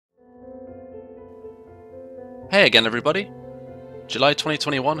Hey again everybody! July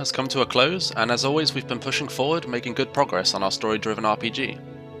 2021 has come to a close, and as always we've been pushing forward, making good progress on our story-driven RPG.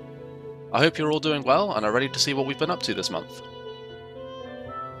 I hope you're all doing well and are ready to see what we've been up to this month.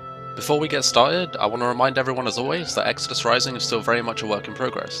 Before we get started, I want to remind everyone as always that Exodus Rising is still very much a work in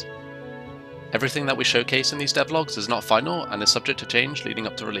progress. Everything that we showcase in these devlogs is not final and is subject to change leading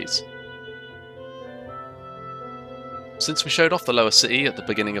up to release. Since we showed off the lower city at the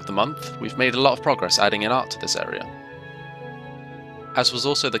beginning of the month, we've made a lot of progress adding in art to this area. As was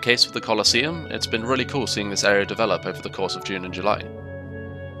also the case with the Colosseum, it's been really cool seeing this area develop over the course of June and July.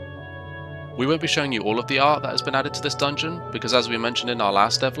 We won't be showing you all of the art that has been added to this dungeon, because as we mentioned in our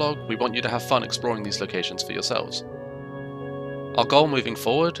last devlog, we want you to have fun exploring these locations for yourselves. Our goal moving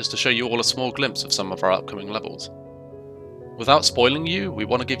forward is to show you all a small glimpse of some of our upcoming levels. Without spoiling you, we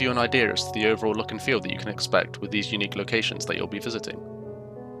want to give you an idea as to the overall look and feel that you can expect with these unique locations that you'll be visiting.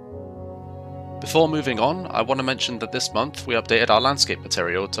 Before moving on, I want to mention that this month we updated our landscape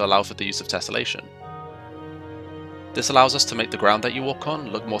material to allow for the use of tessellation. This allows us to make the ground that you walk on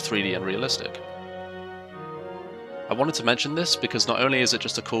look more 3D and realistic. I wanted to mention this because not only is it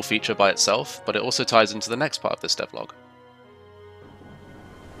just a cool feature by itself, but it also ties into the next part of this devlog.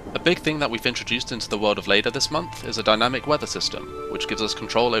 A big thing that we've introduced into the world of Leda this month is a dynamic weather system, which gives us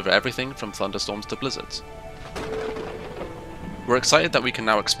control over everything from thunderstorms to blizzards. We're excited that we can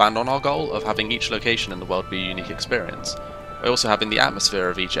now expand on our goal of having each location in the world be a unique experience, by also having the atmosphere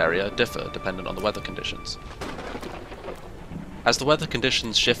of each area differ dependent on the weather conditions. As the weather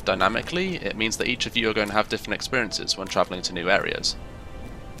conditions shift dynamically, it means that each of you are going to have different experiences when travelling to new areas.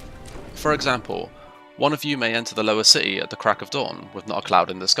 For example, one of you may enter the lower city at the crack of dawn with not a cloud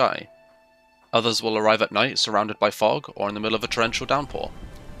in the sky. Others will arrive at night surrounded by fog or in the middle of a torrential downpour.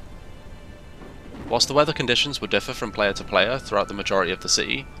 Whilst the weather conditions will differ from player to player throughout the majority of the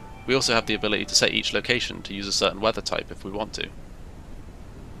city, we also have the ability to set each location to use a certain weather type if we want to.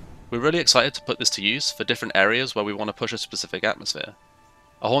 We're really excited to put this to use for different areas where we want to push a specific atmosphere.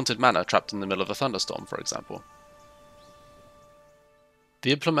 A haunted manor trapped in the middle of a thunderstorm, for example.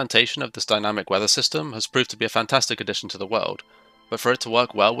 The implementation of this dynamic weather system has proved to be a fantastic addition to the world, but for it to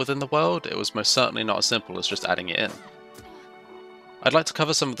work well within the world, it was most certainly not as simple as just adding it in. I'd like to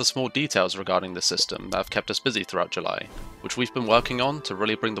cover some of the small details regarding this system that have kept us busy throughout July, which we've been working on to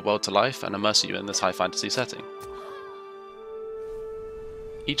really bring the world to life and immerse you in this high fantasy setting.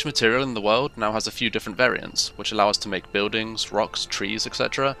 Each material in the world now has a few different variants, which allow us to make buildings, rocks, trees,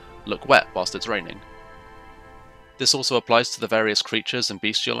 etc. look wet whilst it's raining. This also applies to the various creatures and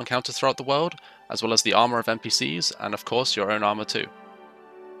beasts you'll encounter throughout the world, as well as the armour of NPCs, and of course your own armour too.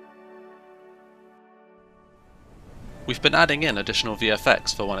 We've been adding in additional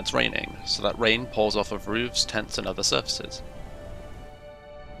VFX for when it's raining, so that rain pours off of roofs, tents and other surfaces.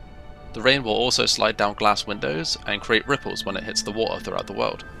 The rain will also slide down glass windows and create ripples when it hits the water throughout the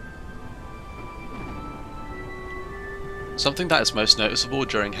world. Something that is most noticeable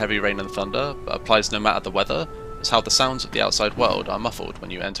during heavy rain and thunder, but applies no matter the weather, is how the sounds of the outside world are muffled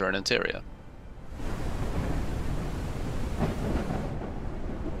when you enter an interior.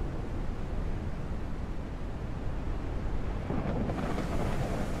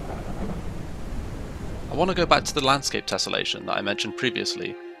 I want to go back to the landscape tessellation that I mentioned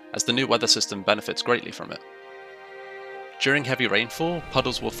previously, as the new weather system benefits greatly from it. During heavy rainfall,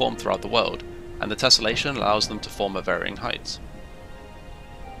 puddles will form throughout the world, and the tessellation allows them to form at varying heights.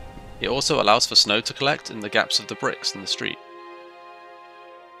 It also allows for snow to collect in the gaps of the bricks in the street.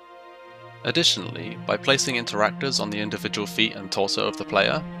 Additionally, by placing interactors on the individual feet and torso of the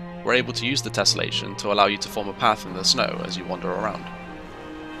player, we're able to use the tessellation to allow you to form a path in the snow as you wander around.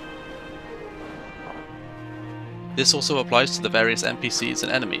 This also applies to the various NPCs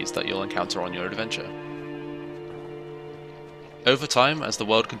and enemies that you'll encounter on your adventure. Over time, as the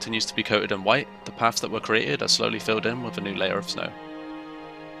world continues to be coated in white, the paths that were created are slowly filled in with a new layer of snow.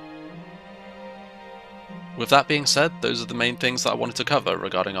 With that being said, those are the main things that I wanted to cover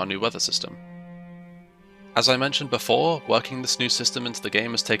regarding our new weather system. As I mentioned before, working this new system into the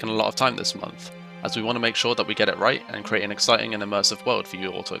game has taken a lot of time this month, as we want to make sure that we get it right and create an exciting and immersive world for you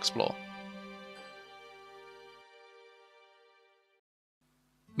all to explore.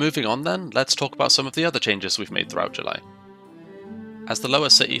 Moving on then, let's talk about some of the other changes we've made throughout July. As the lower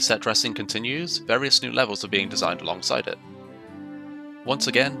city set dressing continues, various new levels are being designed alongside it. Once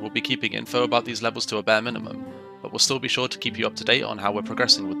again, we'll be keeping info about these levels to a bare minimum, but we'll still be sure to keep you up to date on how we're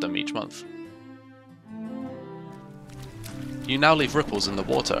progressing with them each month. You now leave ripples in the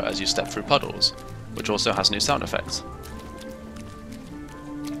water as you step through puddles, which also has new sound effects.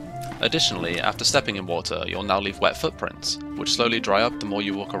 Additionally, after stepping in water, you'll now leave wet footprints, which slowly dry up the more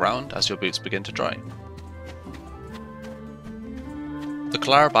you walk around as your boots begin to dry.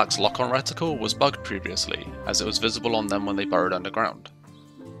 Clarabach's lock-on reticle was bugged previously, as it was visible on them when they burrowed underground.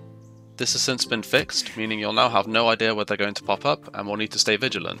 This has since been fixed, meaning you'll now have no idea where they're going to pop up and will need to stay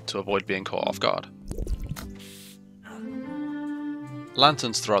vigilant to avoid being caught off guard.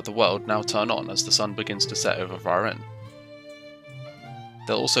 Lanterns throughout the world now turn on as the sun begins to set over VAHRIN.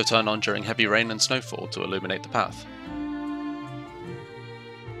 They'll also turn on during heavy rain and snowfall to illuminate the path.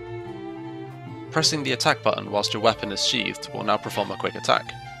 Pressing the attack button whilst your weapon is sheathed will now perform a quick attack.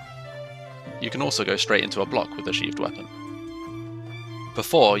 You can also go straight into a block with a sheathed weapon.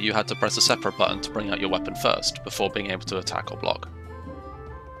 Before, you had to press a separate button to bring out your weapon first, before being able to attack or block.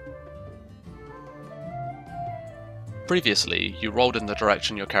 Previously, you rolled in the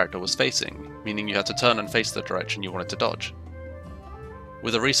direction your character was facing, meaning you had to turn and face the direction you wanted to dodge.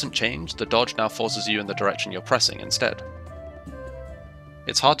 With a recent change, the dodge now forces you in the direction you're pressing instead.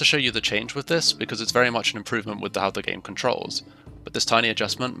 It's hard to show you the change with this because it's very much an improvement with how the game controls, but this tiny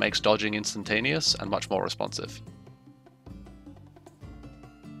adjustment makes dodging instantaneous and much more responsive.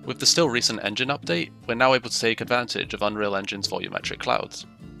 With the still recent engine update, we're now able to take advantage of Unreal Engine's volumetric clouds.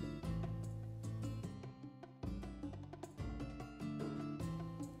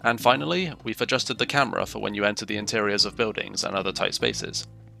 And finally, we've adjusted the camera for when you enter the interiors of buildings and other tight spaces.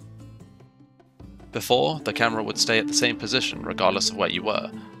 Before, the camera would stay at the same position regardless of where you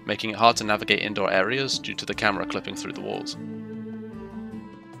were, making it hard to navigate indoor areas due to the camera clipping through the walls.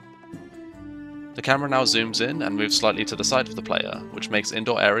 The camera now zooms in and moves slightly to the side of the player, which makes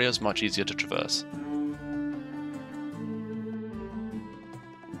indoor areas much easier to traverse.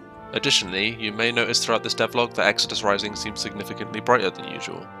 Additionally, you may notice throughout this devlog that Exodus Rising seems significantly brighter than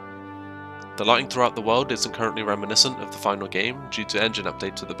usual. The lighting throughout the world isn't currently reminiscent of the final game due to engine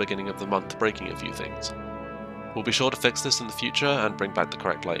updates at the beginning of the month breaking a few things. We'll be sure to fix this in the future and bring back the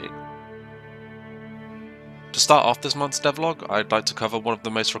correct lighting. To start off this month's devlog, I'd like to cover one of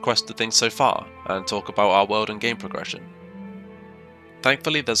the most requested things so far, and talk about our world and game progression.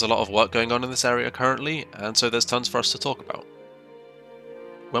 Thankfully, there's a lot of work going on in this area currently, and so there's tons for us to talk about.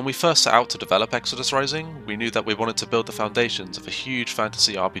 When we first set out to develop Exodus Rising, we knew that we wanted to build the foundations of a huge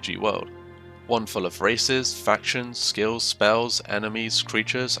fantasy RPG world. One full of races, factions, skills, spells, enemies,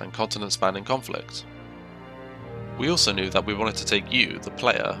 creatures, and continent-spanning conflicts. We also knew that we wanted to take you, the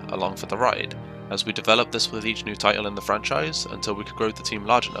player, along for the ride, as we developed this with each new title in the franchise until we could grow the team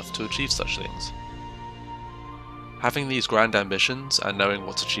large enough to achieve such things. Having these grand ambitions and knowing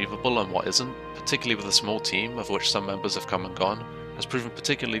what's achievable and what isn't, particularly with a small team of which some members have come and gone, has proven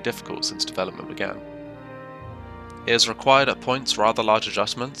particularly difficult since development began. It has required at points rather large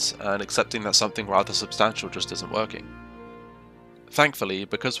adjustments, and accepting that something rather substantial just isn't working. Thankfully,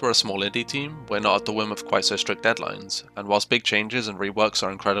 because we're a small indie team, we're not at the whim of quite so strict deadlines, and whilst big changes and reworks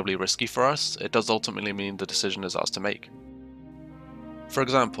are incredibly risky for us, it does ultimately mean the decision is ours to make. For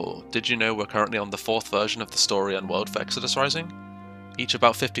example, did you know we're currently on the 4th version of the story and world for Exodus Rising? Each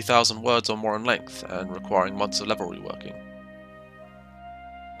about 50,000 words or more in length, and requiring months of level reworking.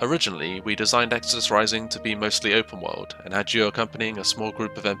 Originally, we designed Exodus Rising to be mostly open world, and had you accompanying a small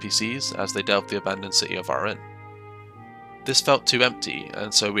group of NPCs as they delved the abandoned city of VAHRIN. This felt too empty,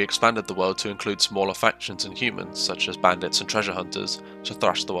 and so we expanded the world to include smaller factions and humans, such as bandits and treasure hunters, to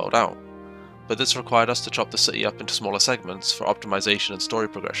thrash the world out. But this required us to chop the city up into smaller segments for optimization and story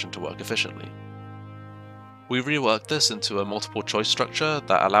progression to work efficiently. We reworked this into a multiple choice structure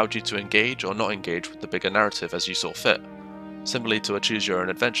that allowed you to engage or not engage with the bigger narrative as you saw fit, similarly to a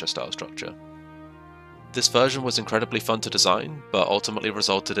choose-your-own-adventure style structure. This version was incredibly fun to design, but ultimately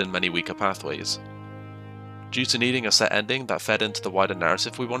resulted in many weaker pathways. Due to needing a set ending that fed into the wider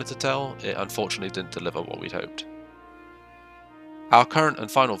narrative we wanted to tell, it unfortunately didn't deliver what we'd hoped. Our current and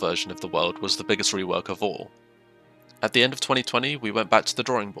final version of the world was the biggest rework of all. At the end of 2020, we went back to the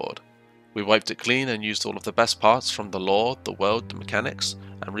drawing board. We wiped it clean and used all of the best parts from the lore, the world, the mechanics,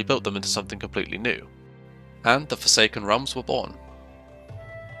 and rebuilt them into something completely new. And the Forsaken Realms were born.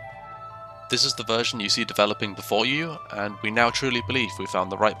 This is the version you see developing before you, and we now truly believe we found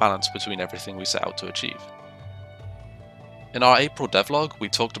the right balance between everything we set out to achieve. In our April devlog, we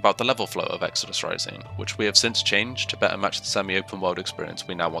talked about the level flow of Exodus Rising, which we have since changed to better match the semi-open world experience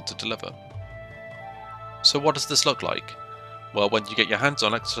we now want to deliver. So what does this look like? Well, when you get your hands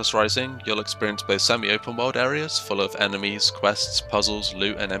on Exodus Rising, you'll experience both semi-open world areas full of enemies, quests, puzzles,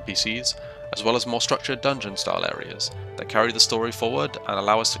 loot and NPCs, as well as more structured dungeon-style areas that carry the story forward and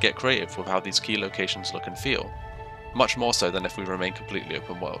allow us to get creative with how these key locations look and feel, much more so than if we remain completely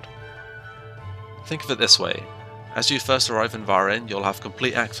open world. Think of it this way, as you first arrive in VAHRIN, you'll have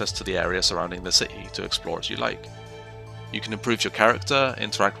complete access to the area surrounding the city to explore as you like. You can improve your character,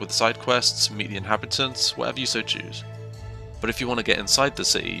 interact with the side quests, meet the inhabitants, whatever you so choose. But if you want to get inside the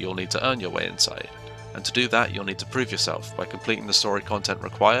city, you'll need to earn your way inside, and to do that you'll need to prove yourself by completing the story content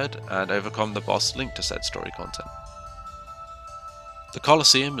required and overcome the boss linked to said story content. The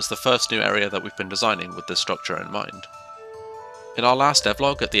Colosseum is the first new area that we've been designing with this structure in mind. In our last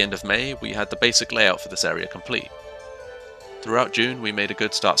devlog at the end of May, we had the basic layout for this area complete. Throughout June we made a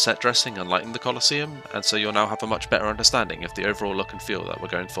good start set dressing and lighting the Colosseum, and so you'll now have a much better understanding of the overall look and feel that we're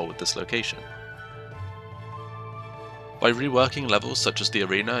going for with this location. By reworking levels such as the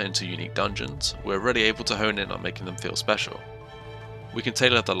arena into unique dungeons, we're really able to hone in on making them feel special. We can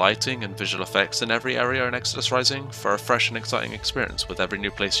tailor the lighting and visual effects in every area in Exodus Rising for a fresh and exciting experience with every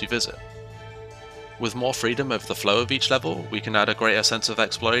new place you visit. With more freedom over the flow of each level, we can add a greater sense of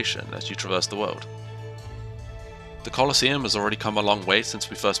exploration as you traverse the world. The Colosseum has already come a long way since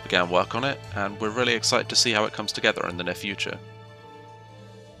we first began work on it, and we're really excited to see how it comes together in the near future.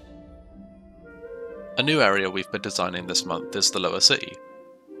 A new area we've been designing this month is the Lower City.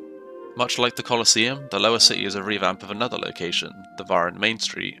 Much like the Colosseum, the Lower City is a revamp of another location, the VAHRIN Main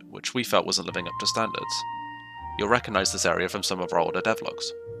Street, which we felt wasn't living up to standards. You'll recognise this area from some of our older devlogs.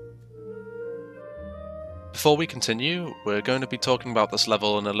 Before we continue, we're going to be talking about this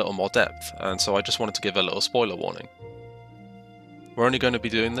level in a little more depth, and so I just wanted to give a little spoiler warning. We're only going to be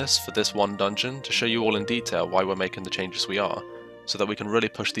doing this for this one dungeon to show you all in detail why we're making the changes we are, so that we can really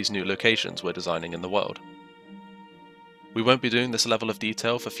push these new locations we're designing in the world. We won't be doing this level of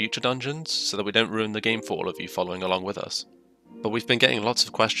detail for future dungeons, so that we don't ruin the game for all of you following along with us. But we've been getting lots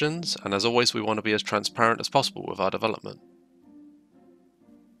of questions, and as always we want to be as transparent as possible with our development.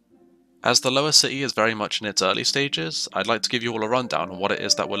 As the Lower City is very much in its early stages, I'd like to give you all a rundown on what it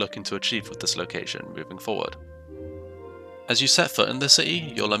is that we're looking to achieve with this location moving forward. As you set foot in the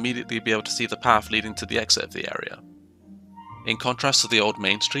city, you'll immediately be able to see the path leading to the exit of the area. In contrast to the old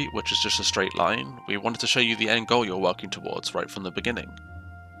Main Street, which is just a straight line, we wanted to show you the end goal you're working towards right from the beginning.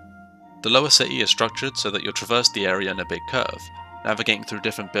 The Lower City is structured so that you'll traverse the area in a big curve, navigating through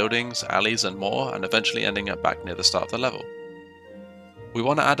different buildings, alleys and more, and eventually ending up back near the start of the level. We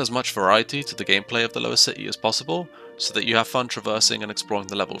want to add as much variety to the gameplay of the Lower City as possible, so that you have fun traversing and exploring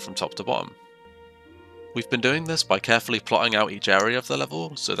the level from top to bottom. We've been doing this by carefully plotting out each area of the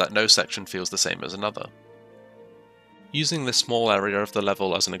level, so that no section feels the same as another. Using this small area of the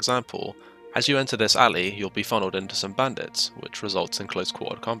level as an example, as you enter this alley you'll be funneled into some bandits, which results in close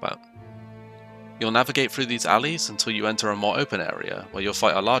quarter combat. You'll navigate through these alleys until you enter a more open area, where you'll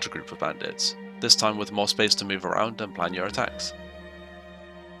fight a larger group of bandits, this time with more space to move around and plan your attacks.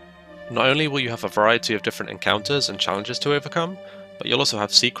 Not only will you have a variety of different encounters and challenges to overcome, but you'll also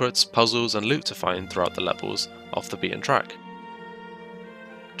have secrets, puzzles and loot to find throughout the levels off the beaten track.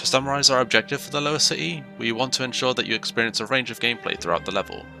 To summarise our objective for the Lower City, we want to ensure that you experience a range of gameplay throughout the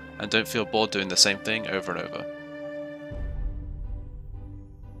level, and don't feel bored doing the same thing over and over.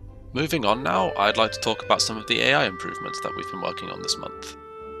 Moving on now, I'd like to talk about some of the AI improvements that we've been working on this month.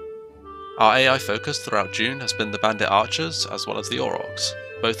 Our AI focus throughout June has been the bandit archers as well as the aurochs,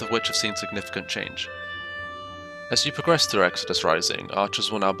 both of which have seen significant change. As you progress through Exodus Rising,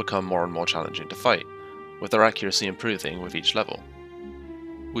 archers will now become more and more challenging to fight, with their accuracy improving with each level.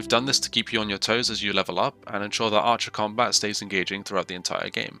 We've done this to keep you on your toes as you level up, and ensure that archer combat stays engaging throughout the entire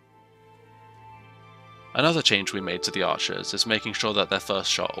game. Another change we made to the archers is making sure that their first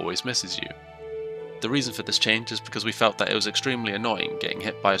shot always misses you. The reason for this change is because we felt that it was extremely annoying getting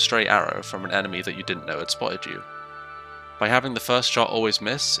hit by a stray arrow from an enemy that you didn't know had spotted you. By having the first shot always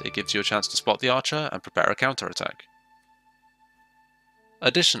miss, it gives you a chance to spot the archer and prepare a counterattack.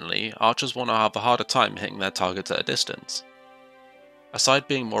 Additionally, archers will now have a harder time hitting their targets at a distance. Aside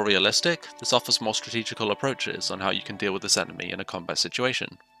being more realistic, this offers more strategical approaches on how you can deal with this enemy in a combat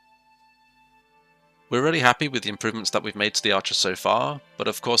situation. We're really happy with the improvements that we've made to the archers so far, but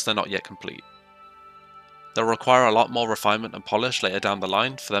of course they're not yet complete. They'll require a lot more refinement and polish later down the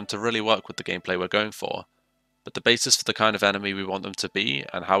line for them to really work with the gameplay we're going for, but the basis for the kind of enemy we want them to be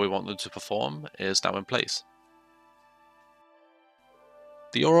and how we want them to perform is now in place.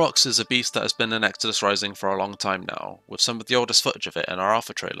 The aurochs is a beast that has been in Exodus Rising for a long time now, with some of the oldest footage of it in our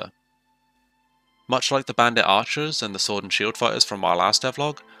alpha trailer. Much like the bandit archers and the sword and shield fighters from our last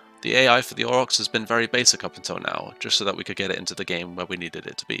devlog, the AI for the aurochs has been very basic up until now, just so that we could get it into the game where we needed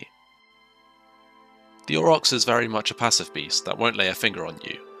it to be. The aurochs is very much a passive beast that won't lay a finger on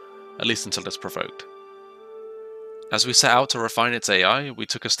you, at least until it's provoked. As we set out to refine its AI, we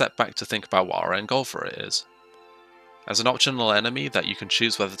took a step back to think about what our end goal for it is. As an optional enemy that you can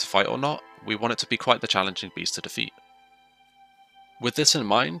choose whether to fight or not, we want it to be quite the challenging beast to defeat. With this in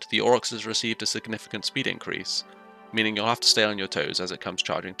mind, the aurochs has received a significant speed increase, meaning you'll have to stay on your toes as it comes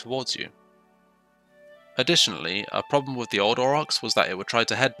charging towards you. Additionally, a problem with the old Aurochs was that it would try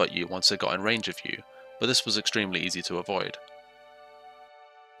to headbutt you once it got in range of you, but this was extremely easy to avoid.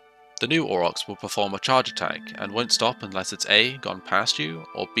 The new Aurochs will perform a charge attack and won't stop unless it's A, gone past you,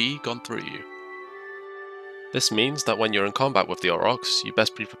 or B, gone through you. This means that when you're in combat with the Aurochs, you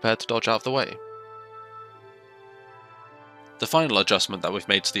best be prepared to dodge out of the way. The final adjustment that we've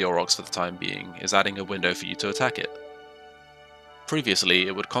made to the Aurochs for the time being is adding a window for you to attack it. Previously,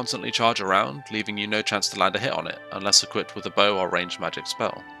 it would constantly charge around, leaving you no chance to land a hit on it, unless equipped with a bow or ranged magic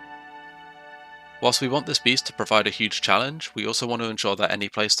spell. Whilst we want this beast to provide a huge challenge, we also want to ensure that any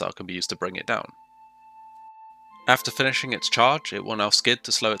playstyle can be used to bring it down. After finishing its charge, it will now skid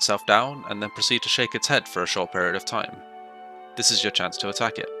to slow itself down, and then proceed to shake its head for a short period of time. This is your chance to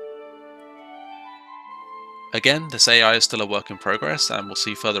attack it. Again, this AI is still a work in progress, and we'll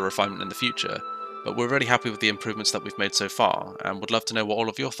see further refinement in the future, but we're really happy with the improvements that we've made so far, and would love to know what all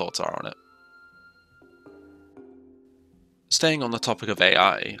of your thoughts are on it. Staying on the topic of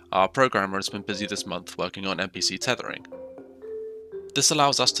AI, our programmer has been busy this month working on NPC tethering. This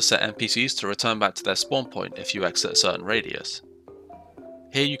allows us to set NPCs to return back to their spawn point if you exit a certain radius.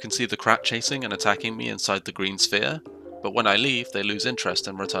 Here you can see the Krat chasing and attacking me inside the green sphere, but when I leave they lose interest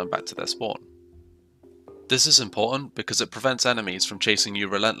and return back to their spawn. This is important because it prevents enemies from chasing you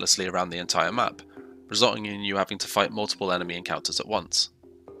relentlessly around the entire map, resulting in you having to fight multiple enemy encounters at once.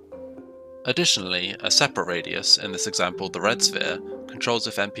 Additionally, a separate radius, in this example the red sphere, controls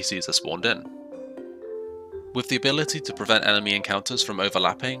if NPCs are spawned in. With the ability to prevent enemy encounters from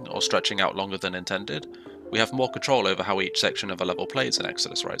overlapping or stretching out longer than intended, we have more control over how each section of a level plays in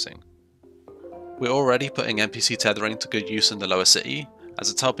Exodus Rising. We're already putting NPC tethering to good use in the lower city, as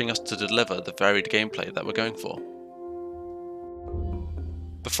it's helping us to deliver the varied gameplay that we're going for.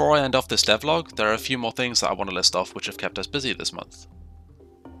 Before I end off this devlog, there are a few more things that I want to list off which have kept us busy this month.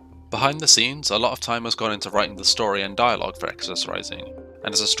 Behind the scenes, a lot of time has gone into writing the story and dialogue for Exodus Rising,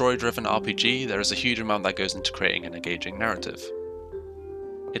 and as a story-driven RPG, there is a huge amount that goes into creating an engaging narrative.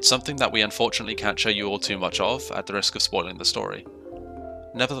 It's something that we unfortunately can't show you all too much of, at the risk of spoiling the story.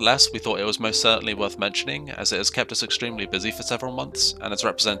 Nevertheless, we thought it was most certainly worth mentioning, as it has kept us extremely busy for several months, and has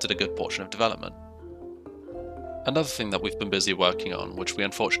represented a good portion of development. Another thing that we've been busy working on, which we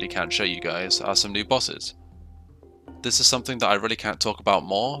unfortunately can't show you guys, are some new bosses. This is something that I really can't talk about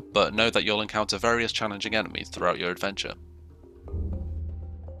more, but know that you'll encounter various challenging enemies throughout your adventure.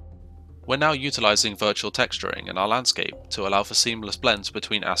 We're now utilising virtual texturing in our landscape to allow for seamless blends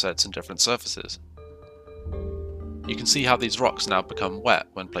between assets and different surfaces. You can see how these rocks now become wet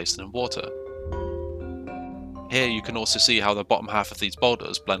when placed in water. Here you can also see how the bottom half of these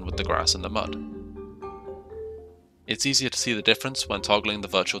boulders blend with the grass and the mud. It's easier to see the difference when toggling the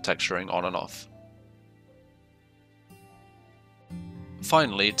virtual texturing on and off.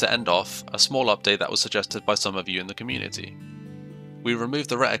 Finally, to end off, a small update that was suggested by some of you in the community. We removed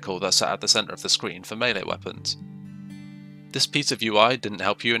the reticle that sat at the centre of the screen for melee weapons. This piece of UI didn't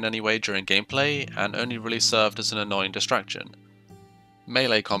help you in any way during gameplay, and only really served as an annoying distraction.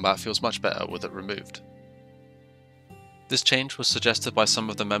 Melee combat feels much better with it removed. This change was suggested by some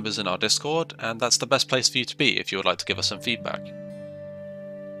of the members in our Discord, and that's the best place for you to be if you would like to give us some feedback.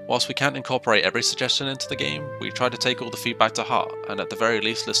 Whilst we can't incorporate every suggestion into the game, we try to take all the feedback to heart, and at the very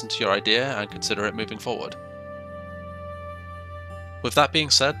least listen to your idea and consider it moving forward. With that being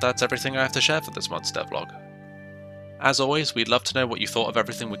said, that's everything I have to share for this month's devlog. As always, we'd love to know what you thought of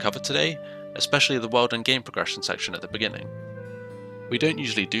everything we covered today, especially the world and game progression section at the beginning. We don't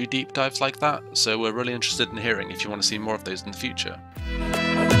usually do deep dives like that, so we're really interested in hearing if you want to see more of those in the future.